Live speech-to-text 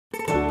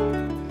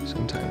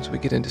we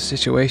get into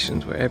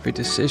situations where every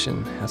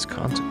decision has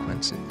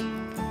consequences.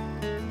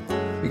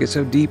 We get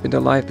so deep into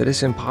life that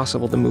it's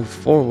impossible to move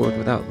forward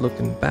without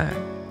looking back.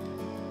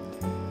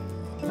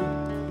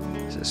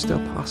 Is it still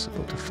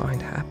possible to find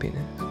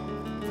happiness?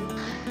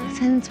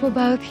 Since we're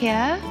both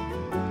here,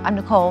 I'm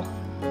Nicole.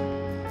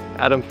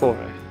 Adam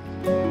Foray.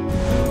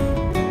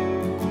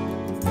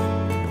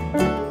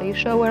 Are you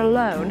sure we're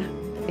alone?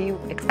 Are you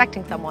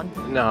expecting someone?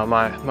 No,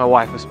 my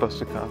wife was supposed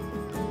to come.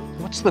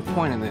 What's the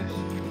point of this?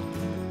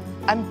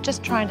 I'm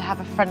just trying to have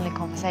a friendly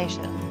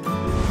conversation.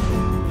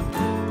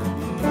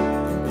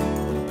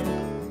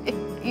 If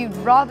you'd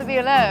rather be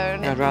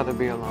alone... I'd rather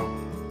be alone.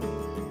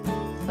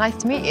 Nice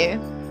to meet you.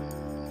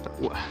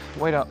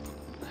 Wait up.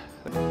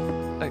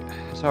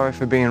 Sorry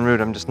for being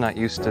rude, I'm just not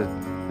used to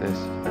this.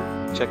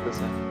 Check this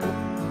out.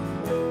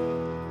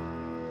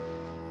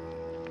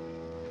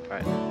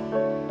 Right.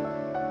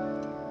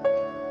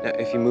 Now,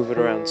 if you move it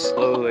around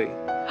slowly,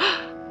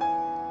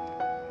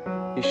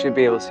 you should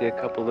be able to see a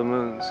couple of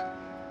moons.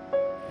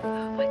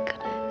 Oh my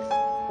goodness.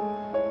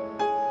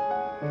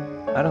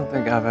 I don't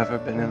think I've ever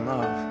been in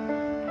love.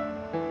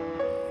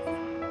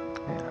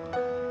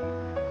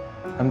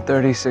 Yeah. I'm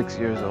 36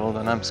 years old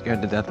and I'm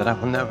scared to death that I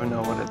will never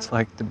know what it's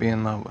like to be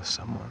in love with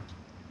someone.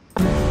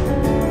 Do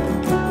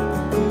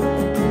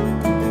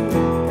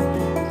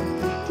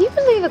you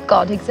believe that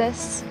God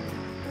exists?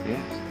 Yes.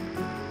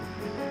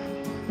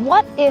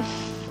 What if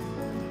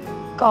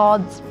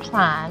God's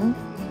plan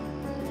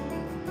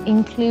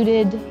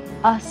included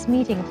us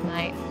meeting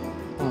tonight?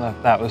 Well,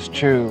 if that was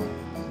true,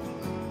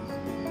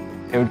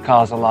 it would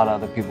cause a lot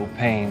of other people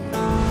pain.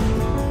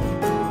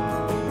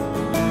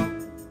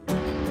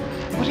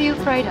 What are you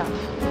afraid of?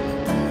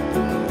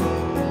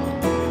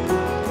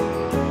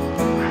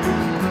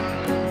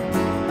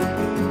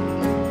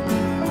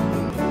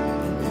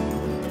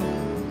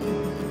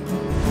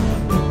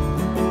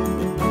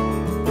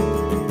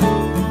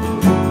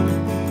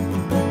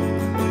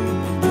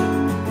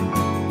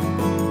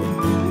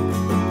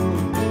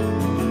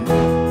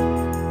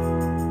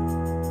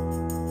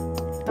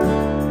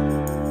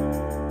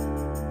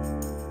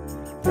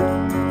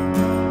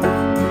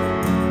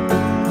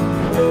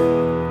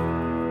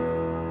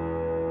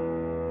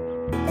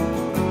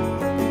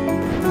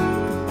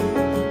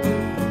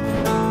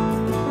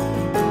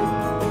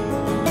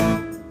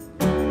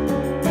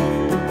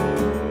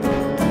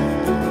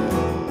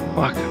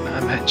 Why couldn't I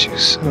met you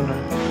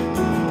sooner?